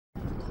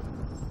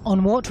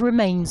On what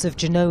remains of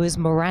Genoa's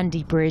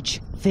Morandi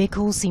Bridge,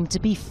 vehicles seem to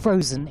be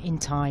frozen in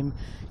time,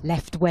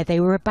 left where they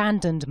were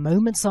abandoned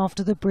moments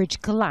after the bridge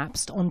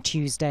collapsed on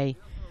Tuesday.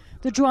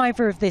 The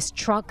driver of this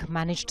truck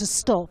managed to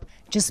stop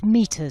just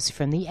meters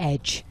from the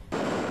edge.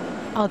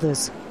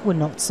 Others were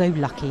not so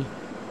lucky.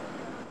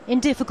 In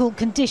difficult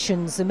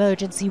conditions,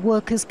 emergency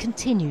workers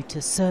continue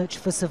to search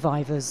for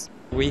survivors.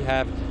 We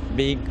have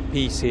big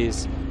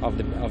pieces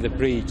of the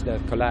bridge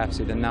that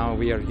collapsed, and now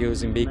we are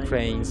using big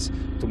cranes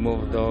to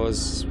move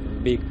those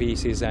big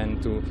pieces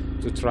and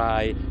to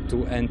try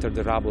to enter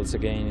the rubble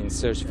again in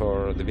search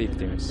for the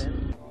victims.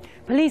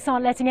 Police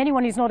aren't letting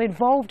anyone who's not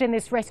involved in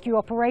this rescue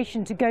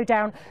operation to go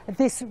down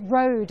this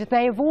road.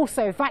 They have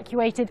also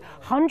evacuated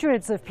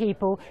hundreds of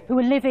people who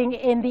are living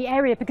in the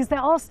area because there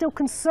are still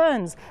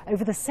concerns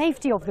over the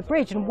safety of the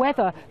bridge and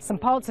whether some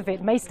parts of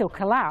it may still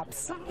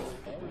collapse.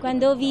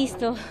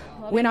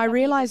 When I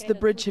realized the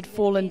bridge had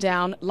fallen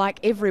down, like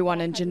everyone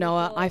in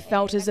Genoa, I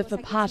felt as if a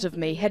part of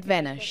me had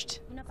vanished.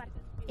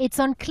 It's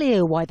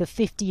unclear why the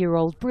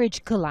 50-year-old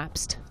bridge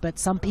collapsed, but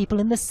some people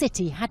in the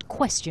city had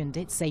questioned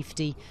its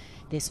safety.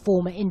 This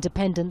former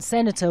independent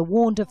senator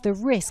warned of the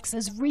risks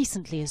as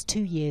recently as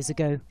 2 years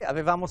ago.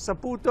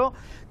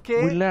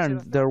 We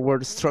learned there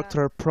were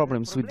structural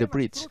problems with the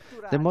bridge.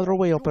 The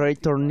motorway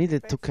operator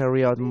needed to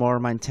carry out more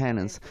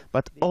maintenance,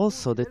 but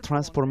also the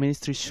transport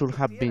ministry should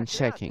have been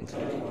checking.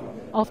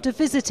 After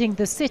visiting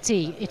the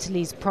city,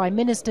 Italy's prime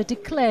minister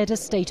declared a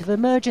state of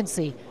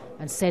emergency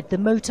and said the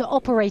motor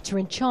operator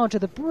in charge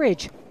of the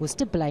bridge was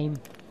to blame.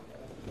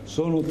 These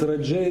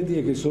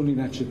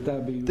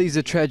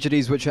are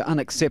tragedies which are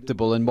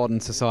unacceptable in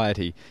modern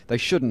society. They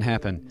shouldn't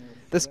happen.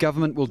 This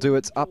government will do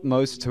its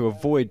utmost to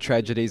avoid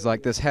tragedies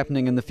like this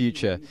happening in the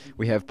future.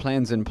 We have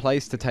plans in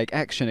place to take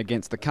action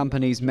against the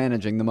companies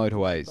managing the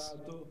motorways.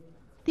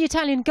 The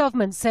Italian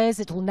government says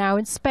it will now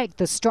inspect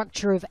the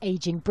structure of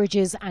ageing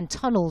bridges and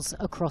tunnels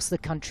across the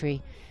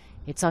country.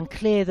 It's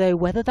unclear, though,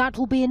 whether that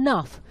will be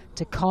enough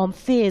to calm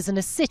fears in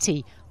a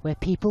city where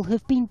people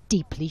have been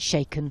deeply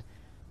shaken.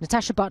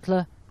 Natasha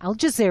Butler, Al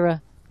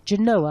Jazeera,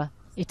 Genoa,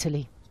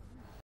 Italy.